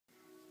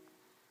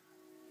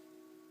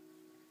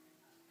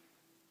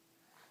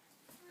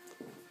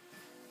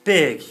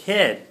Big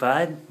hit,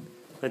 bud.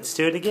 Let's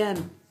do it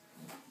again.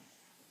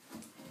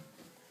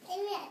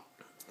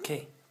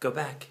 Okay, go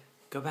back.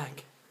 Go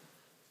back.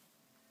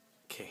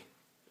 Okay,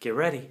 get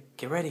ready.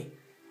 Get ready.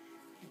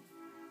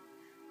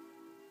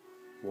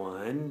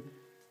 1,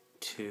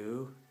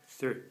 2,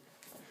 3.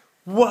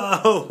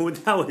 Whoa,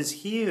 that was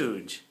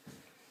huge.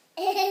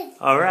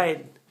 All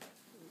right.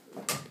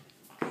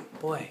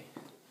 Boy,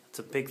 it's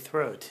a big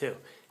throw, too.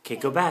 Okay,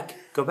 go back.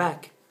 Go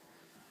back.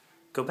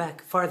 Go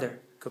back farther.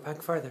 Go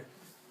back farther.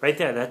 Right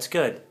there, that's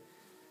good.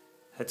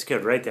 That's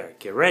good, right there.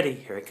 Get ready,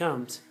 here it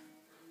comes.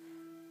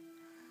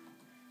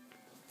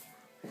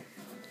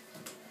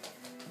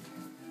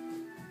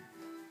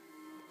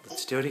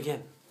 Let's do it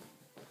again.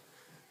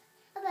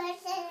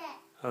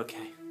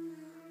 Okay.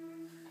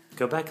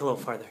 Go back a little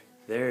farther.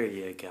 There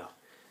you go.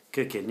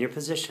 Good, get in your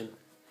position.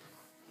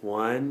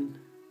 1,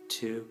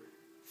 2,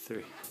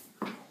 3.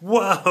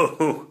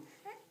 Whoa!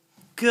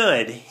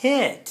 Good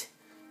hit.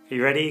 Are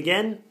you ready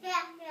again?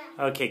 Yeah.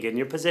 Okay, get in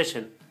your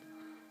position.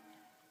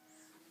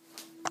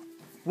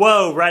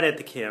 Whoa, right at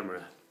the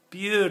camera.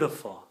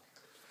 Beautiful.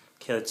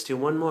 Okay, let's do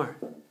one more.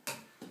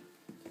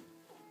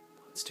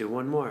 Let's do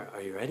one more.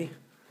 Are you ready?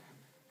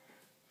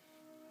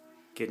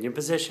 Get in your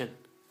position.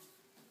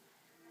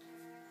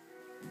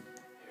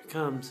 Here it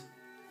comes.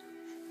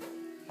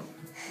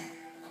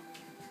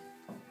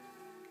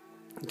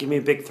 Give me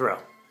a big throw.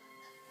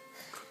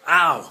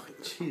 Ow!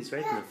 Jeez,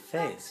 right in the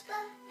face.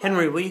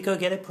 Henry, will you go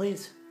get it,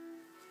 please?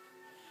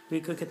 Will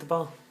you go get the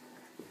ball?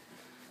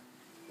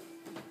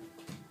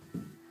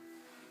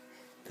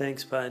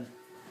 Thanks, bud.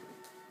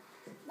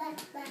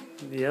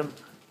 Yep.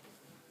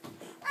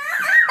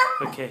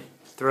 Okay,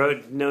 throw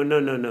it. No, no,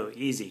 no, no.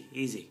 Easy,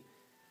 easy.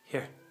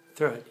 Here,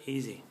 throw it.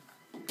 Easy.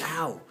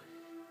 Ow!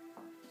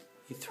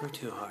 You threw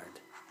too hard.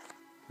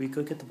 Will you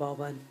go get the ball,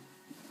 bud?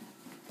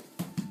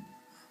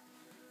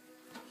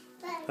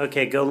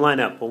 Okay, go line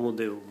up and we'll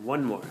do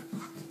one more.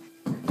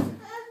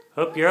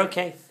 Hope you're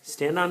okay.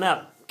 Stand on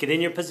up. Get in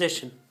your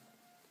position.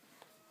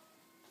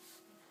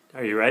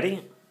 Are you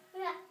ready?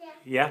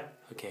 Yeah?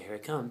 Okay, here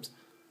it comes.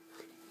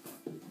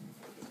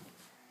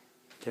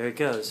 There it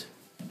goes.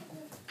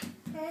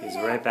 He's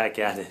right back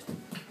at it.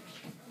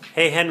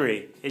 Hey,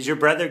 Henry, is your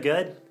brother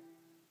good?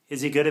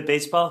 Is he good at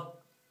baseball?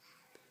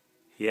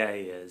 Yeah,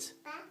 he is.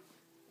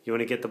 You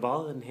want to get the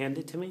ball and hand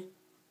it to me?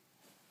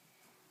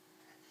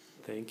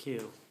 Thank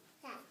you.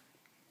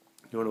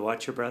 You want to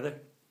watch your brother?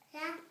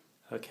 Yeah.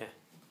 Okay.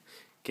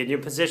 Get in your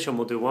position.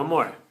 We'll do one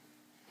more.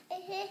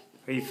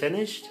 Are you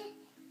finished?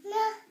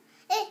 No.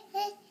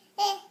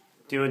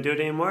 Do you want to do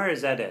it anymore, or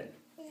is that it?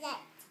 Yeah.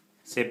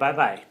 Say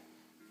bye-bye.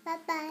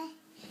 Bye-bye.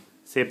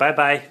 Say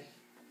bye-bye.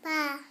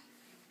 Bye.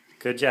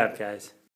 Good job, guys.